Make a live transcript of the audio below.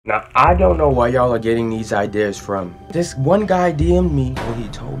Now, I don't know where y'all are getting these ideas from. This one guy DM'd me. What he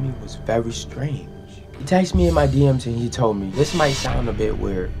told me was very strange. He texted me in my DMs and he told me, this might sound a bit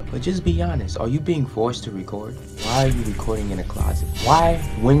weird, but just be honest, are you being forced to record? Why are you recording in a closet? Why,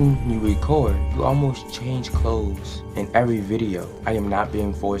 when you record, you almost change clothes in every video? I am not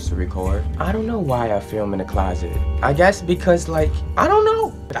being forced to record. I don't know why I film in a closet. I guess because, like, I don't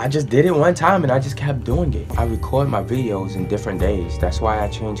know. I just did it one time and I just kept doing it. I record my videos in different days. That's why I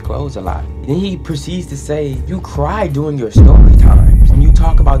change clothes a lot. Then he proceeds to say, you cry during your story times. And you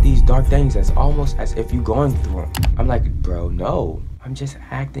talk about these dark things as almost as if you're going through them. I'm like, bro, no. I'm just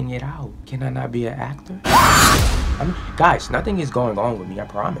acting it out. Can I not be an actor? I mean, guys, nothing is going on with me, I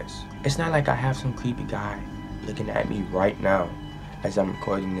promise. It's not like I have some creepy guy looking at me right now as I'm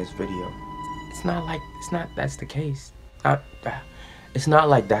recording this video. It's not that's the case. It's not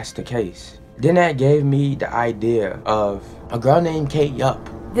like that's the case. Then that gave me the idea of a girl named Kate Yup.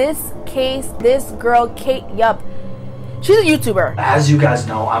 This girl, Kate Yup, she's a YouTuber. As you guys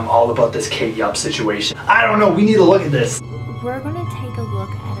know, I'm all about this Kate Yup situation. I don't know, we need to look at this. We're gonna take a look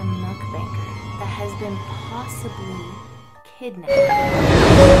at a mukbanger that has been possibly kidnapped.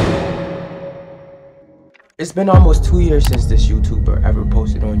 It's been almost 2 years since this YouTuber ever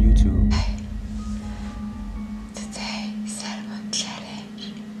posted on YouTube.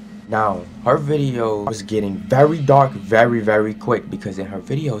 Now, her video was getting very dark very quick because in her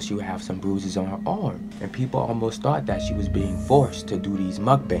video she would have some bruises on her arm. And people almost thought that she was being forced to do these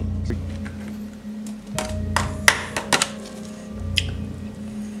mukbangs.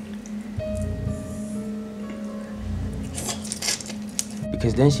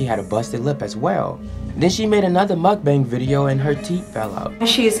 Because then she had a busted lip as well. Then she made another mukbang video and her teeth fell out. As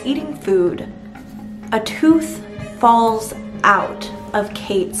she is eating food, a tooth falls out of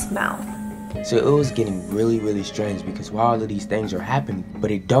Kate's mouth. So it was getting really strange because while all of these things are happening,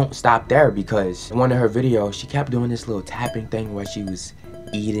 but it don't stop there because in one of her videos, she kept doing this little tapping thing where she was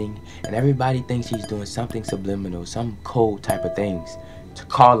eating and everybody thinks she's doing something subliminal, some code type of things to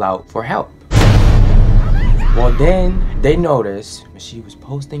call out for help. Well, then they noticed when she was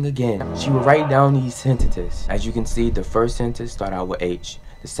posting again, she would write down these sentences. As you can see, the first sentence start out with H.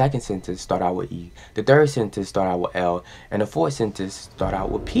 The second sentence start out with E. The third sentence start out with L. And the fourth sentence start out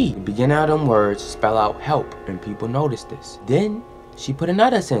with P. The beginning of them words spell out help, and people noticed this. Then she put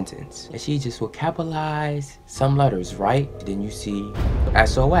another sentence, and she just would capitalize some letters, right? Then you see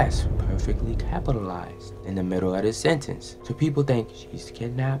SOS, perfectly capitalized in the middle of the sentence. So people think she's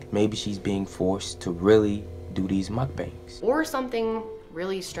kidnapped. Maybe she's being forced to really do these mukbangs. Or something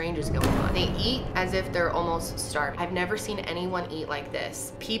really strange is going on. They eat as if they're almost starved. I've never seen anyone eat like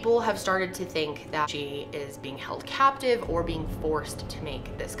this. People have started to think that she is being held captive or being forced to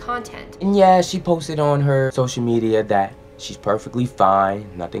make this content. And yeah, she posted on her social media that she's perfectly fine,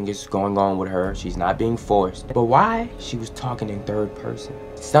 nothing is going on with her, she's not being forced. But why? She was talking in third person.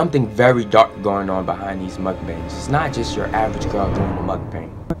 Something very dark going on behind these mukbangs. It's not just your average girl doing a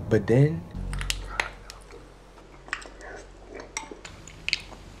mukbang. But then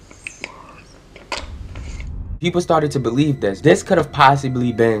people started to believe this. This could have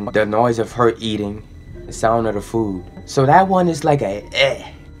possibly been the noise of her eating, the sound of the food. So that one is like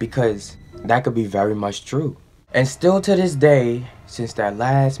a because that could be very much true. And still to this day, since that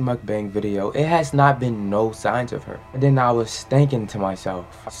last mukbang video, it has not been no signs of her. And then I was thinking to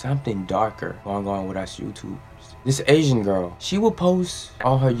myself, something darker going on with us YouTubers. This Asian girl, she would post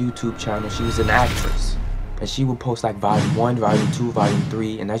on her YouTube channel, she was an actress. And she would post like volume 1, volume 2, volume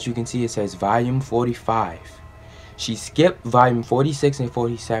 3, and as you can see it says volume 45. She skipped volume 46 and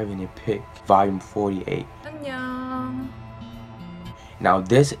 47 and picked volume 48. 안녕. Now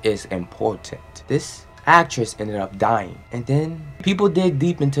this is important. This actress ended up dying. And then people dig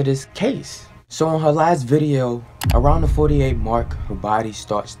deep into this case. So in her last video, around the 48 mark, her body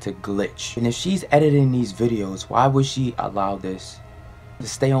starts to glitch. And if she's editing these videos, why would she allow this to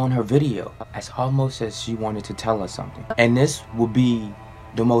stay on her video? As almost as she wanted to tell us something. And this would be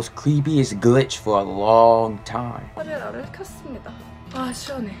the most creepiest glitch for a long time. 카메라를 켰습니다. 아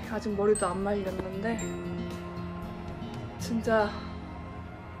시원해. 아직 머리도 안 말렸는데 진짜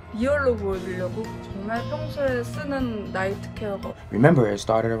리얼로 보여드리려고 정말 평소에 쓰는 나이트 케어가. Remember, it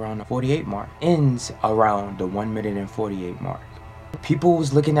started around the 48 mark, ends around the 1 minute and 48 mark. People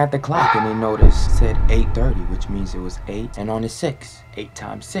was looking at the clock and they noticed it said 8:30, which means it was 8 and on the 6. 8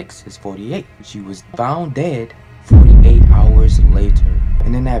 times 6 is 48. She was found dead 48 hours later.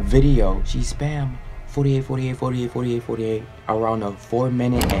 And in that video, she spammed 48, 48, 48, 48, 48 around the 4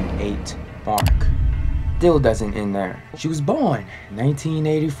 minute and 8 mark. Still doesn't end there. She was born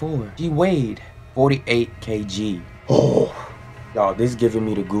 1984. She weighed 48 kg. Oh, Y'all, this is giving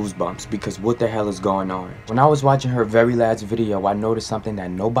me the goosebumps because what the hell is going on? When I was watching her very last video, I noticed something that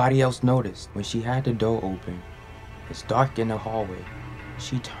nobody else noticed. When she had the door open, it's dark in the hallway.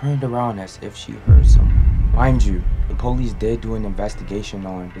 She turned around as if she heard someone. Mind you, the police did do an investigation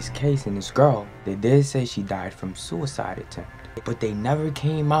on this case and this girl. They did say she died from suicide attempt, but they never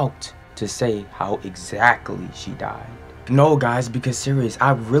came out to say how exactly she died. No guys, because serious,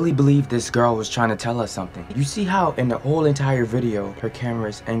 I really believe this girl was trying to tell us something. You see how in the whole entire video, her camera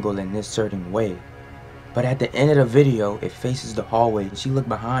is angled in this certain way. But at the end of the video, it faces the hallway and she looked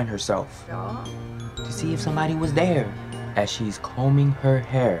behind herself to see if somebody was there. As she's combing her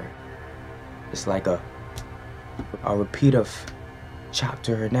hair, it's like a repeat of chop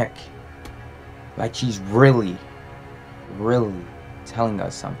to her neck. Like she's really telling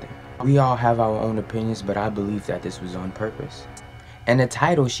us something. We all have our own opinions, but I believe that this was on purpose. And the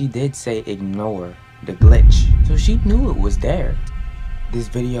title, she did say ignore the glitch. So she knew it was there. This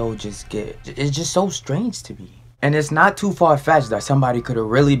video it's just so strange to me. And it's not too far-fetched that somebody could have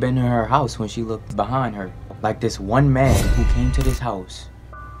really been in her house when she looked behind her. Like this one man who came to this house.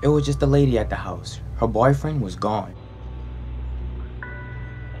 It was just a lady at the house. Her boyfriend was gone.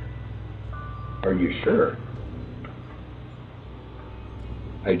 Are you sure?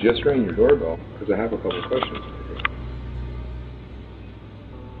 I just rang your doorbell because I have a couple questions for you.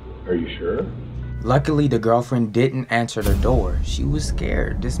 Are you sure? Luckily, the girlfriend didn't answer the door. She was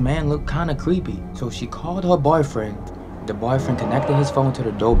scared. This man looked kind of creepy. So she called her boyfriend. The boyfriend connected his phone to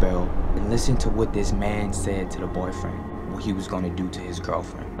the doorbell and listened to what this man said to the boyfriend, what he was going to do to his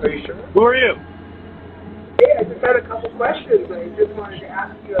girlfriend. Are you sure? Who are you? Hey, I just had a couple questions. I just wanted to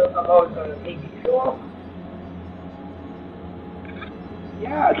ask you about show.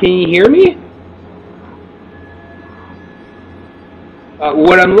 Yeah, can you hear me?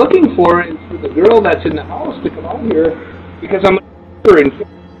 What I'm looking for is for the girl that's in the house to come out here because I'm a in.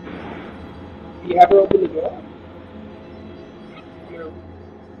 You have her open the door?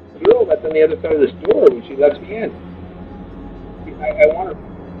 The girl that's on the other side of this door when she lets me in. I want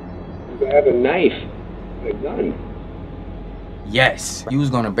her to have a knife and a gun. Yes, he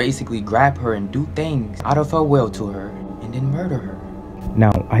was going to basically grab her and do things out of her will to her and then murder her.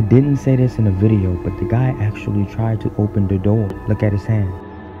 Now, I didn't say this in the video, but the guy actually tried to open the door. Look at his hand.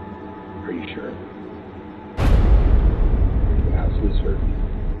 Are you sure? Are you absolutely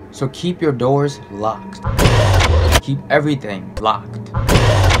certain? So keep your doors locked. Keep everything locked.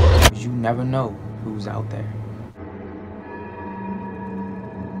 Because you never know who's out there.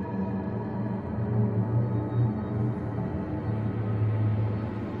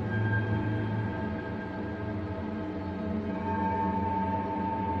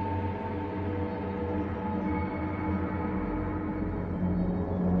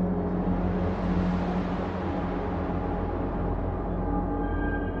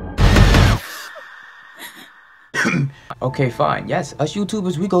 Okay, fine. Yes, us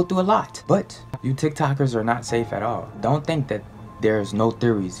YouTubers, we go through a lot. But you TikTokers are not safe at all. Don't think that there's no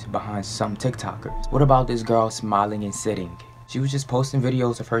theories behind some TikTokers. What about this girl smiling and sitting? She was just posting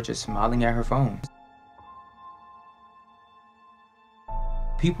videos of her just smiling at her phone.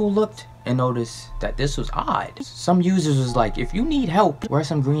 People looked and noticed that this was odd. Some users was like, if you need help, wear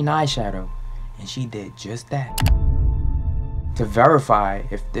some green eyeshadow. And she did just that. To verify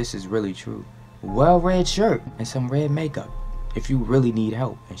if this is really true, wear a red shirt and some red makeup if you really need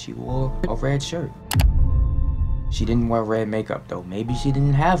help. And she wore a red shirt. She didn't wear red makeup though. Maybe she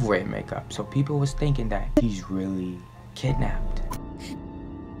didn't have red makeup. So people was thinking that she's really kidnapped.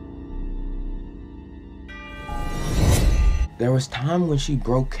 There was time when she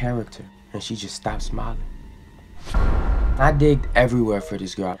broke character and she just stopped smiling. I digged everywhere for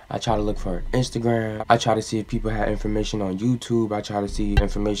this girl. I tried to look for her Instagram. I tried to see if people had information on YouTube. I tried to see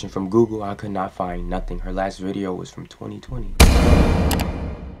information from Google. I could not find nothing. Her last video was from 2020.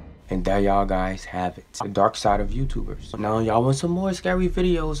 And there y'all guys have it. The dark side of YouTubers. Now y'all want some more scary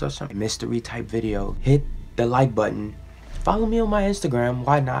videos or some mystery type video, hit the like button. Follow me on my Instagram,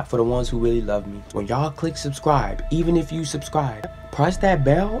 why not, for the ones who really love me. When y'all click subscribe, even if you subscribe, press that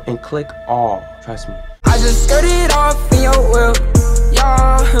bell and click all. Trust me. I just skirt it off in your whip,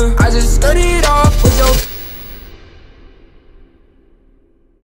 yeah. I just skirt it off with your